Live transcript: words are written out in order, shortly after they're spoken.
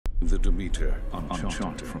The Demeter,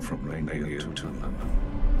 uncharted from Romania to London.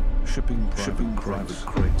 Shipping private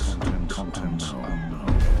crates and contents unknown.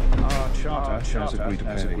 Our charter has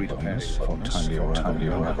agreed to pay us for timely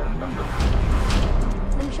arrival in London.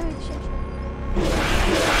 Let me show you the ship.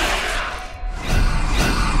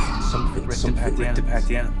 Something ripped apart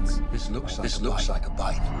the animals. This looks like a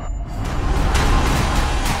bite.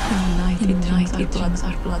 In the night he drinks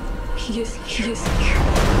our blood. He is.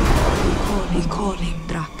 We call him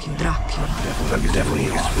Dracula. The devil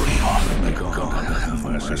is real. May God have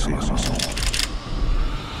mercy on us all.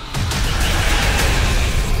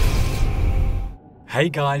 Hey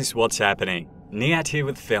guys, what's happening? Niyat here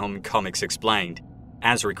with Film Comics Explained.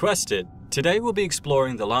 As requested, today we'll be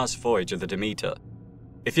exploring the Last Voyage of the Demeter.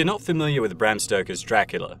 If you're not familiar with Bram Stoker's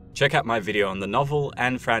Dracula, check out my video on the novel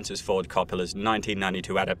and Francis Ford Coppola's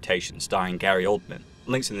 1992 adaptation starring Gary Oldman.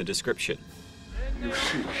 Links in the description. You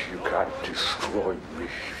think you can destroy me,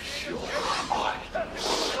 your mind?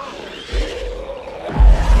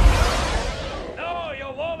 No,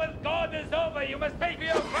 your war with God is over. You must pay for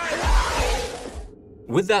your crime.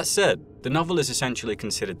 With that said, the novel is essentially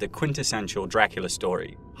considered the quintessential Dracula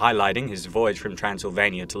story, highlighting his voyage from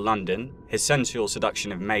Transylvania to London, his sensual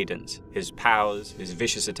seduction of maidens, his powers, his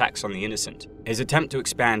vicious attacks on the innocent, his attempt to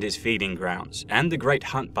expand his feeding grounds, and the great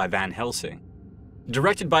hunt by Van Helsing.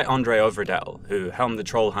 Directed by André Øvredal, who helmed the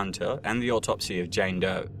Trollhunter and the Autopsy of Jane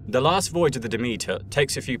Doe, The Last Voyage of the Demeter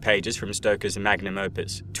takes a few pages from Stoker's magnum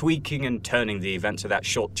opus, tweaking and turning the events of that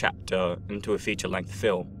short chapter into a feature-length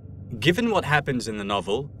film. Given what happens in the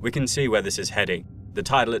novel, we can see where this is heading. The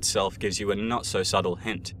title itself gives you a not-so-subtle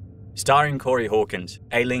hint. Starring Corey Hawkins,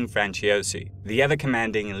 ailing Franciosi, the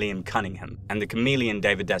ever-commanding Liam Cunningham, and the chameleon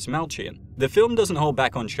David Dastmalchian, the film doesn't hold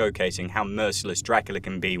back on showcasing how merciless Dracula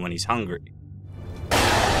can be when he's hungry.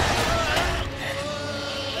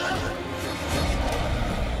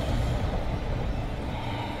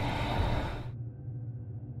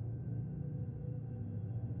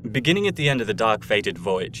 Beginning at the end of the dark fated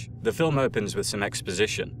voyage, the film opens with some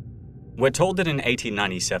exposition. We're told that in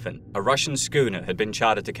 1897, a Russian schooner had been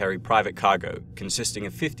chartered to carry private cargo consisting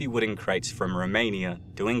of 50 wooden crates from Romania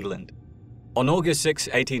to England. On August 6,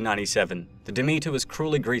 1897, the Demeter was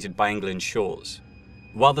cruelly greeted by England's shores.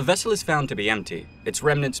 While the vessel is found to be empty, its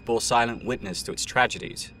remnants bore silent witness to its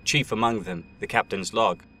tragedies, chief among them, the captain's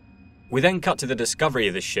log. We then cut to the discovery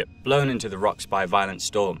of the ship, blown into the rocks by a violent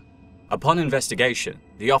storm. Upon investigation,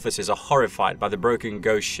 the officers are horrified by the broken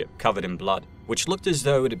ghost ship covered in blood, which looked as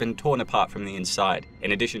though it had been torn apart from the inside,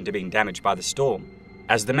 in addition to being damaged by the storm.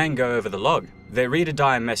 As the men go over the log, they read a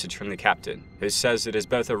dire message from the captain, who says it is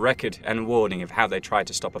both a record and warning of how they tried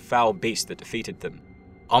to stop a foul beast that defeated them.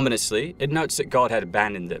 Ominously, it notes that God had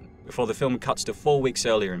abandoned them, before the film cuts to 4 weeks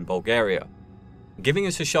earlier in Bulgaria. Giving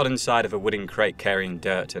us a shot inside of a wooden crate carrying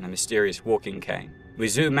dirt and a mysterious walking cane, we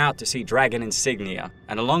zoom out to see dragon insignia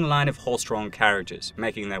and a long line of horse-drawn carriages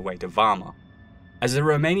making their way to Varma. As the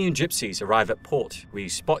Romanian gypsies arrive at port, we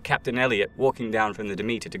spot Captain Elliot walking down from the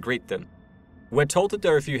Demeter to greet them. We're told that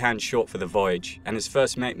they're a few hands short for the voyage, and his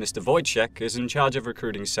first mate, Mr. Wojciech, is in charge of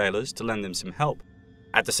recruiting sailors to lend them some help.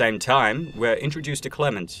 At the same time, we're introduced to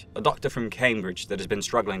Clement, a doctor from Cambridge that has been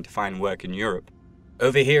struggling to find work in Europe.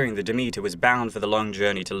 Overhearing the Demeter was bound for the long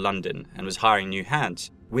journey to London and was hiring new hands,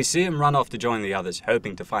 we see him run off to join the others,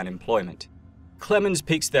 hoping to find employment. Clemens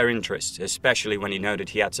piques their interest, especially when he noted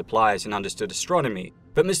he had supplies and understood astronomy,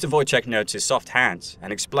 but Mr. Wojciech notes his soft hands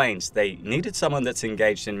and explains they needed someone that's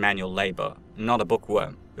engaged in manual labor, not a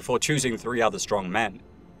bookworm, before choosing 3 other strong men.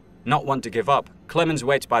 Not one to give up, Clemens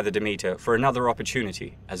waits by the Demeter for another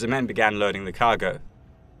opportunity as the men began loading the cargo.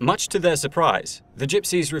 Much to their surprise, the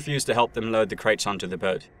gypsies refuse to help them load the crates onto the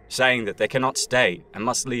boat, saying that they cannot stay and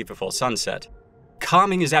must leave before sunset.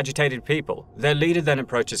 Calming his agitated people, their leader then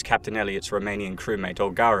approaches Captain Elliot's Romanian crewmate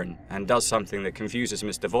Olgarin and does something that confuses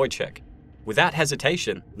Mr. Wojciech. Without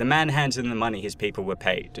hesitation, the man hands in the money his people were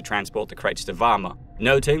paid to transport the crates to Varma,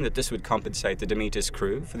 noting that this would compensate the Demeter's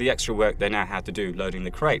crew for the extra work they now had to do loading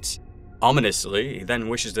the crates. Ominously, he then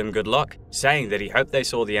wishes them good luck, saying that he hoped they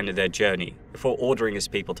saw the end of their journey before ordering his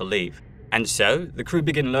people to leave. And so, the crew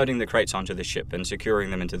begin loading the crates onto the ship and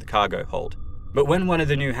securing them into the cargo hold. But when one of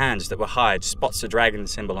the new hands that were hired spots the dragon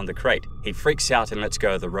symbol on the crate, he freaks out and lets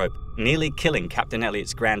go of the rope, nearly killing Captain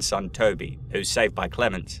Elliot's grandson Toby, who's saved by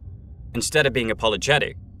Clemens. Instead of being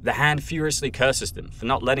apologetic, the hand furiously curses them for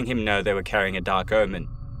not letting him know they were carrying a dark omen.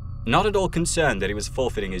 Not at all concerned that he was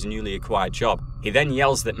forfeiting his newly acquired job, he then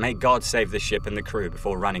yells that may God save the ship and the crew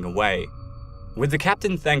before running away. With the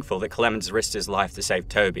captain thankful that Clemens risked his life to save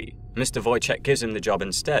Toby, Mr. Wojciech gives him the job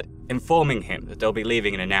instead, informing him that they'll be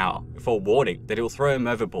leaving in an hour, before warning that he'll throw him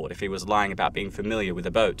overboard if he was lying about being familiar with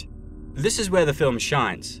a boat. This is where the film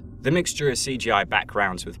shines. The mixture of CGI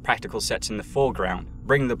backgrounds with practical sets in the foreground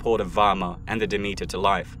bring the port of Varma and the Demeter to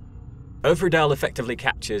life. Øvredal effectively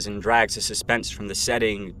captures and drags the suspense from the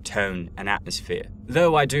setting, tone, and atmosphere,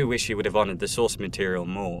 though I do wish he would have honoured the source material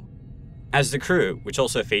more. As the crew, which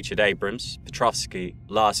also featured Abrams, Petrovsky,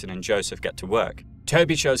 Larson, and Joseph, get to work,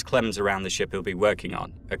 Toby shows Clemens around the ship he'll be working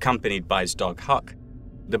on, accompanied by his dog Huck.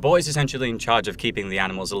 The boy's essentially in charge of keeping the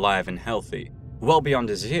animals alive and healthy. Well beyond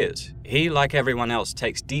his years, he, like everyone else,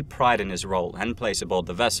 takes deep pride in his role and place aboard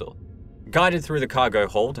the vessel. Guided through the cargo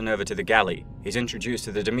hold and over to the galley, he's introduced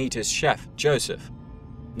to the Demeter's chef, Joseph.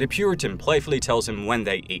 The Puritan playfully tells him when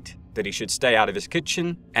they eat, that he should stay out of his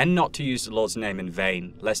kitchen, and not to use the Lord's name in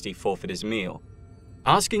vain, lest he forfeit his meal.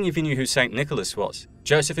 Asking if he knew who St. Nicholas was,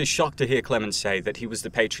 Joseph is shocked to hear Clemens say that he was the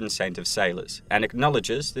patron saint of sailors, and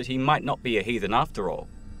acknowledges that he might not be a heathen after all.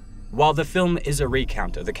 While the film is a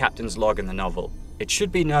recount of the captain's log in the novel, it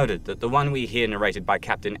should be noted that the one we hear narrated by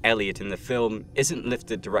Captain Elliot in the film isn't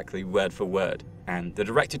lifted directly word for word, and the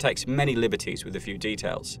director takes many liberties with a few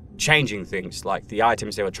details, changing things like the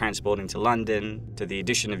items they were transporting to London, to the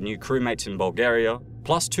addition of new crewmates in Bulgaria,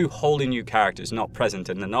 plus 2 wholly new characters not present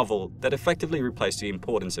in the novel that effectively replace the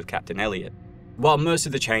importance of Captain Elliot. While most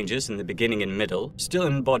of the changes in the beginning and middle still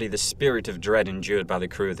embody the spirit of dread endured by the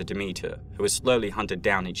crew of the Demeter, who is slowly hunted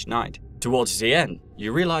down each night, towards the end,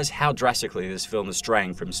 you realize how drastically this film is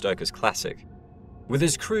straying from Stoker's classic. With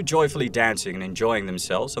his crew joyfully dancing and enjoying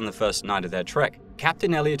themselves on the first night of their trek,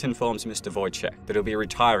 Captain Elliot informs Mr. Wojciech that he'll be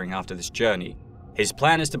retiring after this journey. His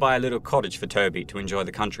plan is to buy a little cottage for Toby to enjoy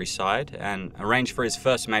the countryside and arrange for his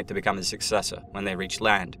first mate to become his successor when they reach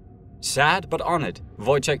land. Sad but honoured,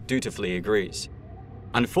 Wojciech dutifully agrees.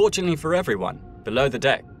 Unfortunately for everyone, below the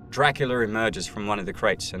deck, Dracula emerges from one of the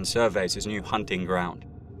crates and surveys his new hunting ground.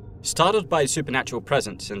 Startled by his supernatural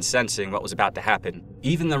presence and sensing what was about to happen,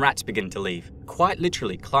 even the rats begin to leave, quite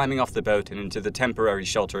literally climbing off the boat and into the temporary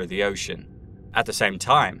shelter of the ocean. At the same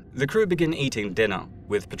time, the crew begin eating dinner,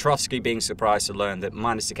 with Petrovsky being surprised to learn that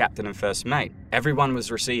minus the captain and first mate, everyone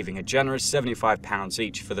was receiving a generous £75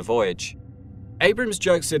 each for the voyage. Abrams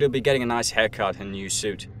jokes that he'll be getting a nice haircut and new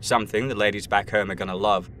suit, something the ladies back home are gonna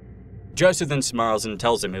love. Joseph then smiles and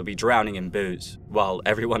tells him he'll be drowning in booze, while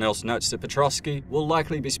everyone else notes that Petrovsky will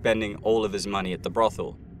likely be spending all of his money at the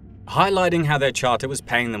brothel. Highlighting how their charter was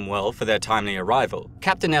paying them well for their timely arrival,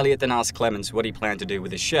 Captain Elliot then asks Clemens what he planned to do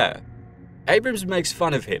with his share. Abrams makes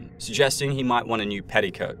fun of him, suggesting he might want a new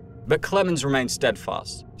petticoat, but Clemens remains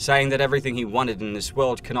steadfast, saying that everything he wanted in this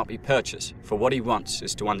world cannot be purchased, for what he wants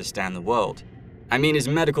is to understand the world. I mean, his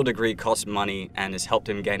medical degree costs money and has helped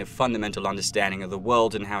him gain a fundamental understanding of the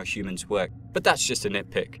world and how humans work, but that's just a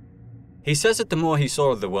nitpick. He says that the more he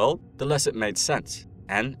saw of the world, the less it made sense,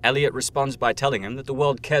 and Elliot responds by telling him that the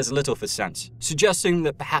world cares little for sense, suggesting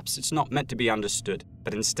that perhaps it's not meant to be understood,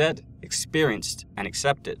 but instead experienced and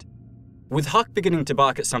accepted. With Huck beginning to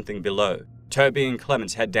bark at something below, Toby and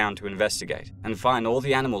Clemens head down to investigate and find all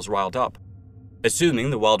the animals riled up. Assuming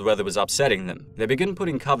the wild weather was upsetting them, they begin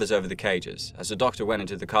putting covers over the cages as the doctor went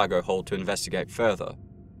into the cargo hold to investigate further.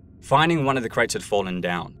 Finding one of the crates had fallen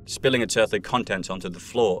down, spilling its earthly contents onto the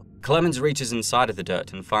floor, Clemens reaches inside of the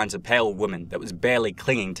dirt and finds a pale woman that was barely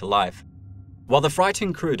clinging to life. While the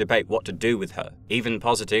frightened crew debate what to do with her, even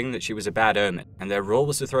positing that she was a bad omen and their rule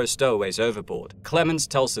was to throw stowaways overboard, Clemens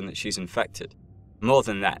tells them that she's infected. More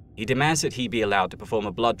than that, he demands that he be allowed to perform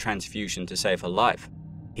a blood transfusion to save her life.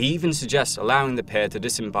 He even suggests allowing the pair to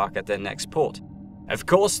disembark at their next port. Of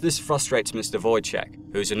course, this frustrates Mr.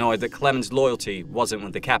 Wojciech, who's annoyed that Clemens' loyalty wasn't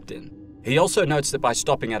with the captain. He also notes that by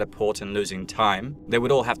stopping at a port and losing time, they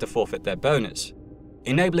would all have to forfeit their bonus.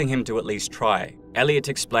 Enabling him to at least try, Elliot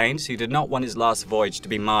explains he did not want his last voyage to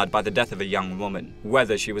be marred by the death of a young woman,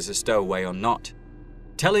 whether she was a stowaway or not.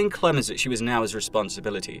 Telling Clemens that she was now his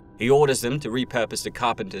responsibility, he orders them to repurpose the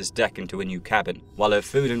carpenter's deck into a new cabin, while her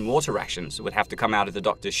food and water rations would have to come out of the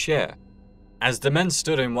doctor's share. As the men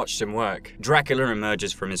stood and watched him work, Dracula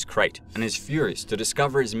emerges from his crate and is furious to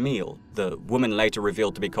discover his meal, the woman later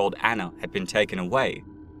revealed to be called Anna, had been taken away.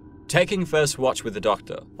 Taking first watch with the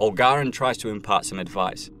doctor, Olgarin tries to impart some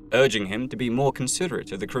advice, urging him to be more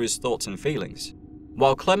considerate of the crew's thoughts and feelings.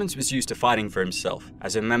 While Clemens was used to fighting for himself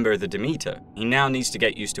as a member of the Demeter, he now needs to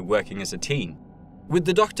get used to working as a team. With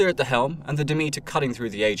the doctor at the helm and the Demeter cutting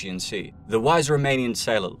through the Aegean Sea, the wise Romanian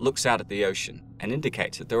sailor looks out at the ocean and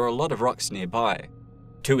indicates that there are a lot of rocks nearby.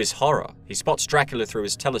 To his horror, he spots Dracula through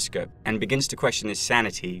his telescope and begins to question his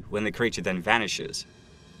sanity when the creature then vanishes.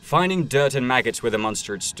 Finding dirt and maggots where the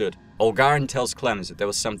monster had stood, Olgarin tells Clemens that there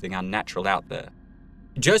was something unnatural out there.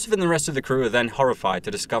 Joseph and the rest of the crew are then horrified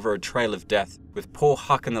to discover a trail of death, with poor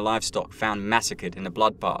Huck and the livestock found massacred in a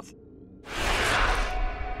bloodbath.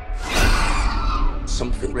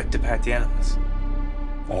 Something ripped apart the animals.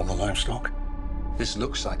 All the livestock? This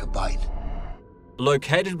looks like a bite.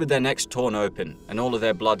 Located with their necks torn open and all of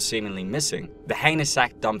their blood seemingly missing, the heinous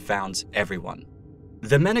act dumbfounds everyone.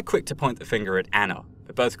 The men are quick to point the finger at Anna,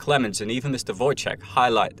 but both Clemens and even Mr. Wojciech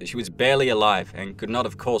highlight that she was barely alive and could not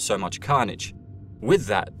have caused so much carnage. With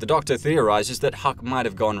that, the doctor theorizes that Huck might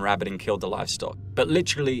have gone rabid and killed the livestock, but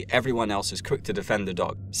literally everyone else is quick to defend the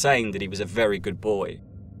dog, saying that he was a very good boy.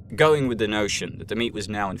 Going with the notion that the meat was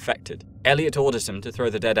now infected, Elliot orders him to throw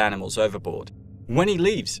the dead animals overboard. When he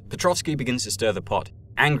leaves, Petrovsky begins to stir the pot,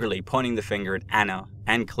 angrily pointing the finger at Anna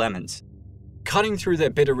and Clemens. Cutting through their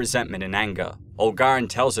bitter resentment and anger, Olgarin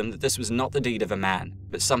tells him that this was not the deed of a man,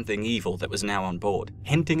 but something evil that was now on board,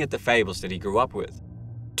 hinting at the fables that he grew up with.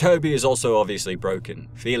 Toby is also obviously broken,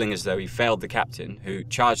 feeling as though he failed the captain, who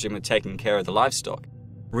charged him with taking care of the livestock.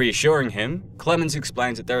 Reassuring him, Clemens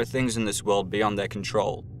explains that there are things in this world beyond their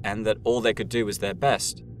control, and that all they could do was their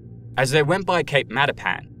best. As they went by Cape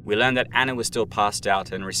Matapan, we learned that Anna was still passed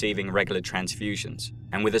out and receiving regular transfusions,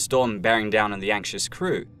 and with a storm bearing down on the anxious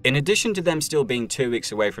crew, in addition to them still being 2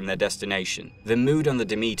 weeks away from their destination, the mood on the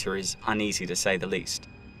Demeter is uneasy to say the least.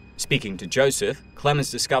 Speaking to Joseph, Clemens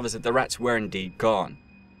discovers that the rats were indeed gone.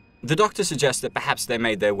 The doctor suggests that perhaps they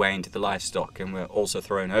made their way into the livestock and were also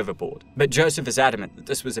thrown overboard, but Joseph is adamant that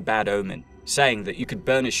this was a bad omen, saying that you could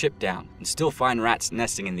burn a ship down and still find rats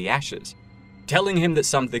nesting in the ashes. Telling him that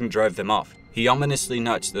something drove them off, he ominously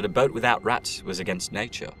notes that a boat without rats was against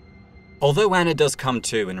nature. Although Anna does come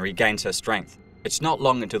to and regains her strength, it's not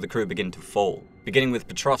long until the crew begin to fall, beginning with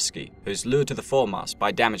Petrovsky, who's lured to the foremast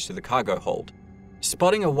by damage to the cargo hold.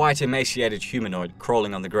 Spotting a white emaciated humanoid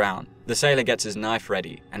crawling on the ground, the sailor gets his knife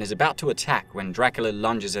ready and is about to attack when Dracula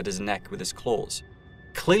lunges at his neck with his claws.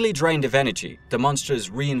 Clearly drained of energy, the monster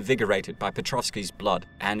is reinvigorated by Petrovsky's blood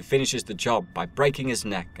and finishes the job by breaking his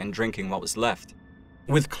neck and drinking what was left.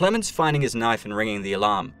 With Clemens finding his knife and ringing the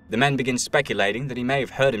alarm, the men begin speculating that he may have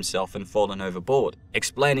hurt himself and fallen overboard,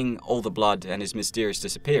 explaining all the blood and his mysterious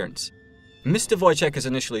disappearance. Mr. Wojciech is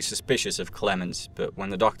initially suspicious of Clemens, but when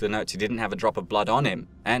the doctor notes he didn't have a drop of blood on him,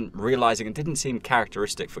 and realizing it didn't seem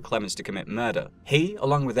characteristic for Clemens to commit murder, he,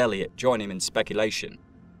 along with Elliot, join him in speculation.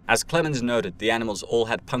 As Clemens noted, the animals all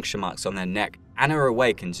had puncture marks on their neck. Anna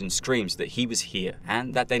awakens and screams that he was here,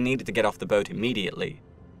 and that they needed to get off the boat immediately.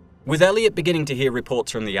 With Elliot beginning to hear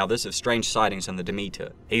reports from the others of strange sightings on the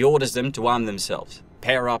Demeter, he orders them to arm themselves,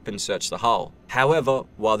 pair up and search the hull. However,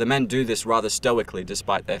 while the men do this rather stoically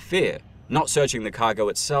despite their fear, not searching the cargo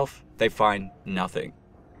itself, they find nothing.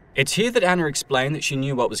 It's here that Anna explained that she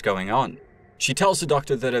knew what was going on. She tells the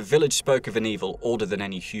doctor that her village spoke of an evil older than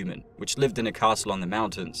any human, which lived in a castle on the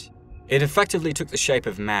mountains. It effectively took the shape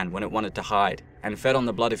of man when it wanted to hide, and fed on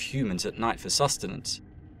the blood of humans at night for sustenance.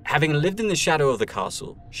 Having lived in the shadow of the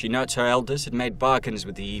castle, she notes her elders had made bargains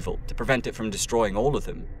with the evil to prevent it from destroying all of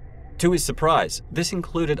them. To his surprise, this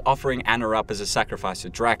included offering Anna up as a sacrifice to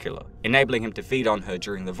Dracula, enabling him to feed on her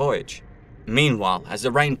during the voyage. Meanwhile, as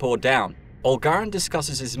the rain poured down, Olgarin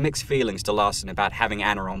discusses his mixed feelings to Larsen about having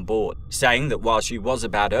Anna on board, saying that while she was a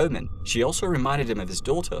bad omen, she also reminded him of his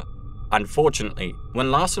daughter. Unfortunately,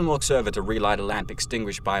 when Larsen walks over to relight a lamp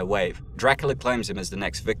extinguished by a wave, Dracula claims him as the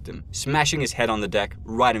next victim, smashing his head on the deck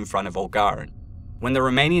right in front of Olgarin. When the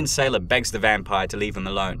Romanian sailor begs the vampire to leave him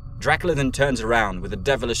alone, Dracula then turns around with a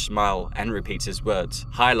devilish smile and repeats his words,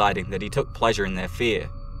 highlighting that he took pleasure in their fear.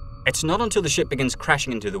 It's not until the ship begins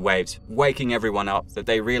crashing into the waves, waking everyone up, that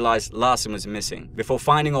they realize Larsen was missing, before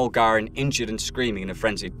finding Olgarin injured and screaming in a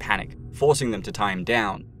frenzied panic, forcing them to tie him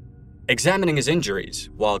down. Examining his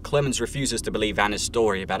injuries, while Clemens refuses to believe Anna's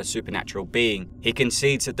story about a supernatural being, he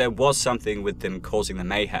concedes that there was something with them causing the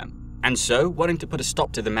mayhem. And so, wanting to put a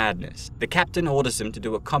stop to the madness, the captain orders them to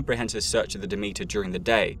do a comprehensive search of the Demeter during the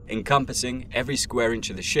day, encompassing every square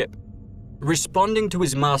inch of the ship. Responding to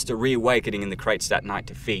his master reawakening in the crates that night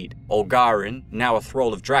to feed, Olgarin, now a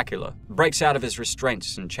thrall of Dracula, breaks out of his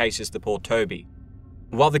restraints and chases the poor Toby.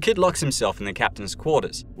 While the kid locks himself in the captain's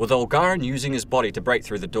quarters, with Olgarin using his body to break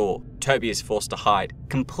through the door, Toby is forced to hide,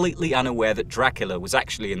 completely unaware that Dracula was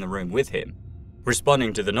actually in the room with him.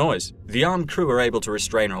 Responding to the noise, the armed crew are able to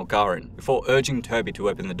restrain Olgarin before urging Toby to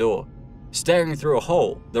open the door. Staring through a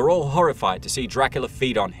hole, they're all horrified to see Dracula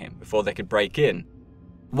feed on him before they could break in.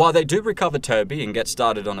 While they do recover Toby and get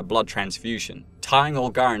started on a blood transfusion, tying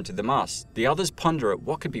Olgarin to the mast, the others ponder at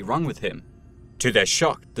what could be wrong with him. To their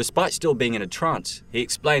shock, despite still being in a trance, he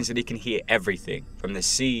explains that he can hear everything, from the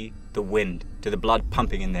sea, the wind, to the blood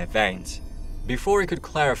pumping in their veins. Before he could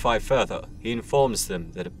clarify further, he informs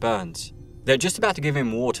them that it burns. They're just about to give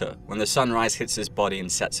him water when the sunrise hits his body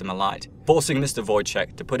and sets him alight, forcing Mr.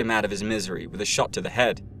 Wojciech to put him out of his misery with a shot to the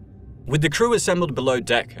head. With the crew assembled below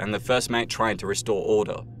deck and the first mate trying to restore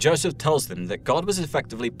order, Joseph tells them that God was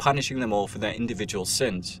effectively punishing them all for their individual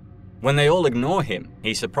sins. When they all ignore him,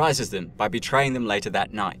 he surprises them by betraying them later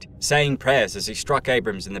that night, saying prayers as he struck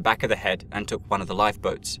Abrams in the back of the head and took one of the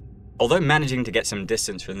lifeboats. Although managing to get some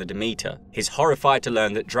distance from the Demeter, he's horrified to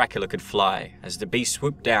learn that Dracula could fly as the beast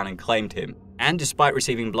swooped down and claimed him. And despite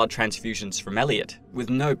receiving blood transfusions from Elliot, with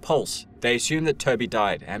no pulse, they assume that Toby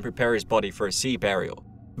died and prepare his body for a sea burial.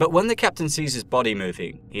 But when the captain sees his body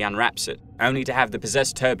moving, he unwraps it, only to have the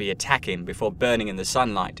possessed Toby attack him before burning in the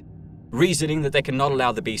sunlight. Reasoning that they cannot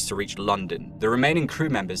allow the beast to reach London, the remaining crew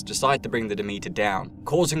members decide to bring the Demeter down,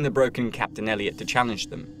 causing the broken Captain Elliot to challenge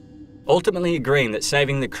them. Ultimately agreeing that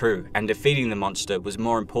saving the crew and defeating the monster was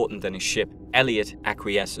more important than his ship, Elliot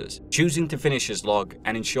acquiesces, choosing to finish his log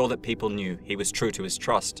and ensure that people knew he was true to his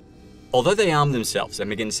trust. Although they arm themselves and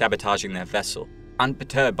begin sabotaging their vessel,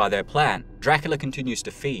 unperturbed by their plan, Dracula continues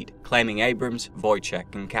to feed, claiming Abrams,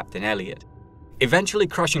 Wojciech, and Captain Elliot. Eventually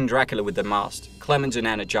crushing Dracula with the mast, Clemens and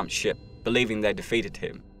Anna jump ship, believing they defeated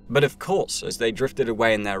him. But of course, as they drifted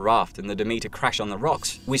away in their raft and the Demeter crashed on the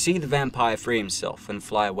rocks, we see the vampire free himself and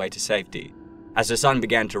fly away to safety. As the sun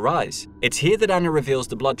began to rise, it's here that Anna reveals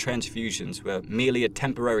the blood transfusions were merely a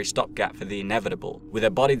temporary stopgap for the inevitable, with her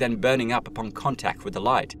body then burning up upon contact with the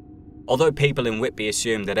light. Although people in Whitby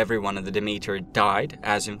assumed that everyone in the Demeter had died,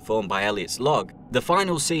 as informed by Elliot's log, the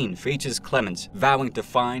final scene features Clemens vowing to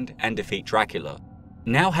find and defeat Dracula.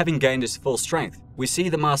 Now having gained his full strength, we see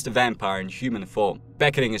the master vampire in human form,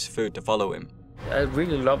 beckoning his food to follow him. I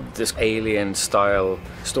really loved this alien-style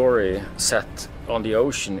story set on the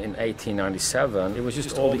ocean in 1897. It was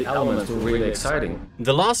just all the elements were really exciting.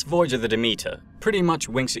 The Last Voyage of the Demeter pretty much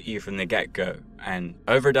winks at you from the get-go, and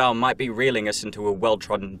Øvredal might be reeling us into a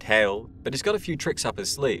well-trodden tale, but he's got a few tricks up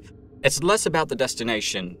his sleeve. It's less about the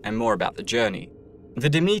destination and more about the journey. The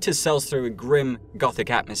Demeter sails through a grim, gothic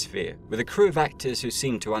atmosphere with a crew of actors who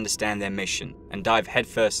seem to understand their mission and dive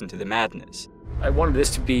headfirst into the madness. I wanted this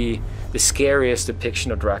to be the scariest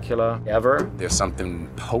depiction of Dracula ever. There's something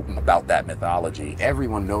potent about that mythology.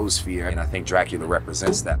 Everyone knows fear, and I think Dracula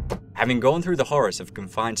represents that. Having gone through the horrors of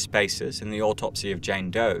confined spaces in the Autopsy of Jane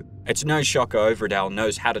Doe, it's no shocker Øvredal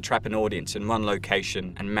knows how to trap an audience in one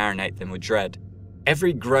location and marinate them with dread.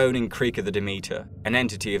 Every groan and creak of the Demeter, an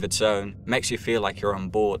entity of its own, makes you feel like you're on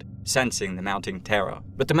board, sensing the mounting terror.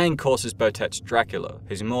 But the main course is Botet's Dracula,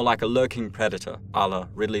 who's more like a lurking predator, a la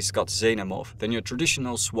Ridley Scott's Xenomorph, than your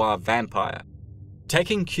traditional suave vampire.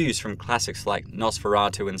 Taking cues from classics like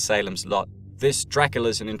Nosferatu and Salem's Lot, this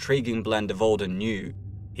Dracula's an intriguing blend of old and new.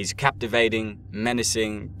 He's captivating,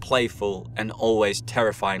 menacing, playful, and always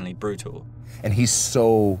terrifyingly brutal. And he's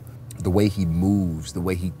so... the way he moves, the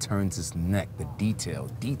way he turns his neck, the detail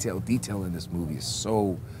in this movie is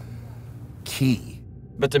so key.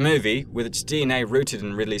 But the movie, with its DNA rooted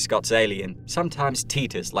in Ridley Scott's Alien, sometimes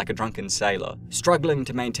teeters like a drunken sailor, struggling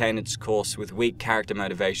to maintain its course with weak character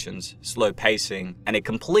motivations, slow pacing, and a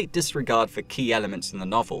complete disregard for key elements in the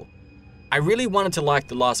novel. I really wanted to like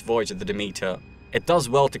The Last Voyage of the Demeter. It does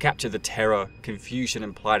well to capture the terror, confusion,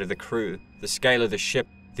 and plight of the crew, the scale of the ship,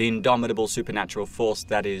 the indomitable supernatural force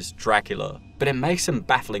that is Dracula, but it makes some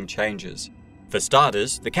baffling changes. For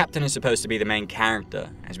starters, the captain is supposed to be the main character,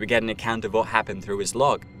 as we get an account of what happened through his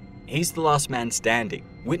log. He's the last man standing,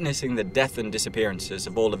 witnessing the death and disappearances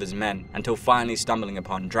of all of his men until finally stumbling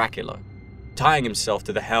upon Dracula. Tying himself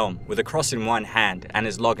to the helm with a cross in one hand and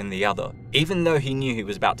his log in the other, even though he knew he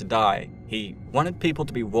was about to die, he wanted people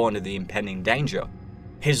to be warned of the impending danger.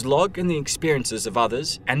 His log and the experiences of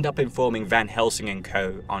others end up informing Van Helsing and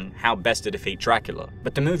co. on how best to defeat Dracula,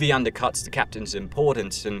 but the movie undercuts the captain's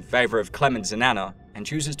importance in favor of Clemens and Anna and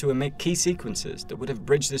chooses to omit key sequences that would have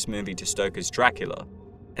bridged this movie to Stoker's Dracula.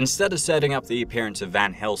 Instead of setting up the appearance of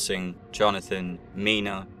Van Helsing, Jonathan,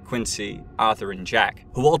 Mina, Quincy, Arthur, and Jack,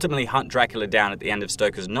 who ultimately hunt Dracula down at the end of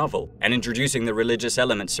Stoker's novel, and introducing the religious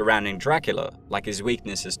elements surrounding Dracula, like his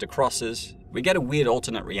weaknesses to crosses, we get a weird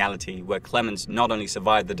alternate reality where Clemens not only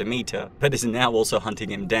survived the Demeter, but is now also hunting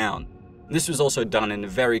him down. This was also done in a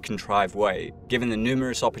very contrived way, given the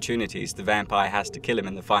numerous opportunities the vampire has to kill him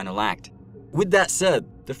in the final act. With that said,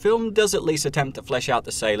 the film does at least attempt to flesh out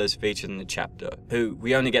the sailors featured in the chapter, who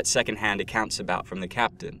we only get second-hand accounts about from the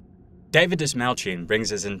captain. David Dastmalchian brings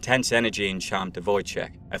his intense energy and charm to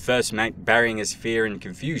Wojciech, a first mate burying his fear and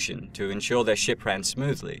confusion to ensure their ship ran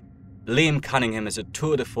smoothly. Liam Cunningham is a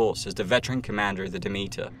tour de force as the veteran commander of the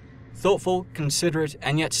Demeter. Thoughtful, considerate,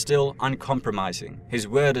 and yet still uncompromising. His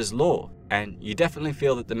word is law, and you definitely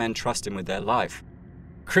feel that the men trust him with their life.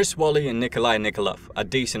 Chris Wally and Nikolai Nikolov are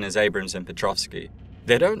decent as Abrams and Petrovsky.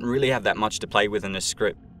 They don't really have that much to play with in the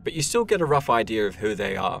script, but you still get a rough idea of who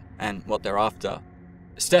they are and what they're after.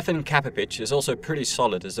 Stefan Kapipic is also pretty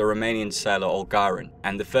solid as the Romanian sailor Olgarin,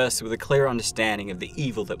 and the first with a clear understanding of the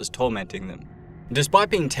evil that was tormenting them. Despite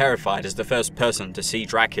being terrified as the first person to see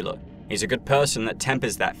Dracula, he's a good person that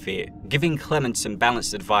tempers that fear, giving Clement some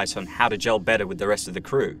balanced advice on how to gel better with the rest of the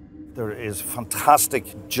crew. There is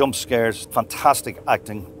fantastic jump scares, fantastic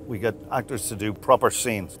acting. We get actors to do proper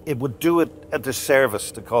scenes. It would do it a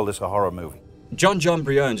disservice to call this a horror movie. John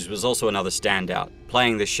Briones was also another standout,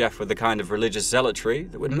 playing the chef with the kind of religious zealotry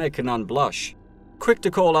that would make a nun blush. Quick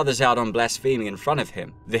to call others out on blasphemy in front of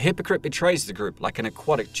him, the hypocrite betrays the group like an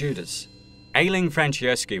aquatic Judas. Aileen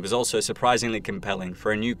Franciosi was also surprisingly compelling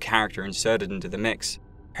for a new character inserted into the mix.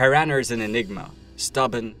 Her Anna is an enigma,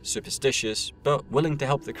 stubborn, superstitious, but willing to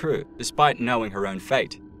help the crew, despite knowing her own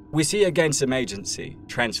fate. We see her gain some agency,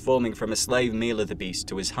 transforming from a slave meal of the beast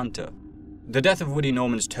to his hunter. The death of Woody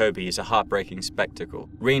Norman's Toby is a heartbreaking spectacle,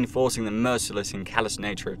 reinforcing the merciless and callous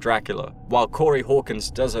nature of Dracula, while Corey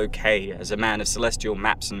Hawkins does okay as a man of celestial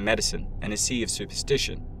maps and medicine and a sea of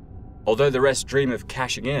superstition. Although the rest dream of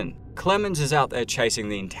cashing in, Clemens is out there chasing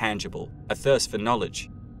the intangible, a thirst for knowledge.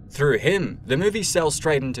 Through him, the movie sails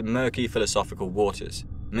straight into murky philosophical waters.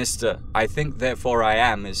 Mr. I think therefore I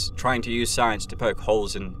am is trying to use science to poke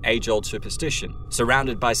holes in age-old superstition,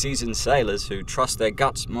 surrounded by seasoned sailors who trust their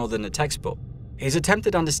guts more than a textbook. His attempt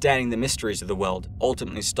at understanding the mysteries of the world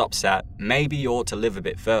ultimately stops at, maybe you ought to live a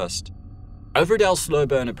bit first. Øvredal's slow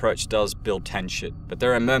burn approach does build tension, but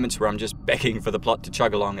there are moments where I'm just begging for the plot to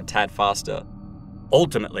chug along a tad faster.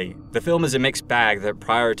 Ultimately, the film is a mixed bag that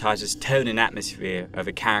prioritizes tone and atmosphere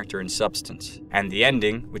over character and substance, and the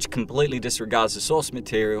ending, which completely disregards the source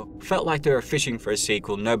material, felt like they were fishing for a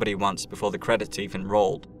sequel nobody wants before the credits even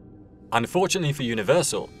rolled. Unfortunately for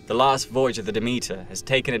Universal, The Last Voyage of the Demeter has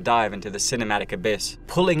taken a dive into the cinematic abyss,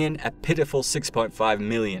 pulling in a pitiful $6.5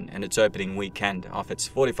 million in its opening weekend off its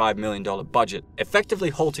 $45 million budget, effectively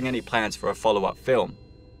halting any plans for a follow-up film.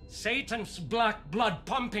 Satan's black blood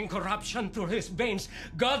pumping corruption through his veins.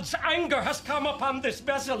 God's anger has come upon this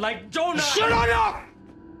vessel like Jonah. Shut up!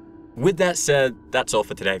 With that said, that's all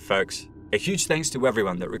for today, folks. A huge thanks to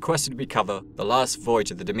everyone that requested we cover The Last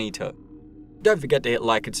Voyage of the Demeter. Don't forget to hit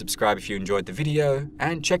like and subscribe if you enjoyed the video,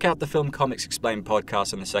 and check out the Film Comics Explained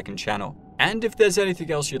podcast on the second channel. And if there's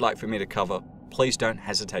anything else you'd like for me to cover, please don't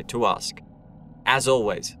hesitate to ask. As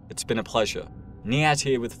always, it's been a pleasure. Niyat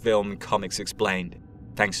here with Film Comics Explained.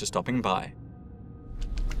 Thanks for stopping by.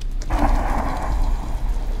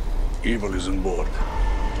 Evil is on board.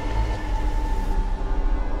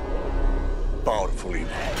 Powerful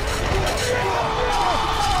evil.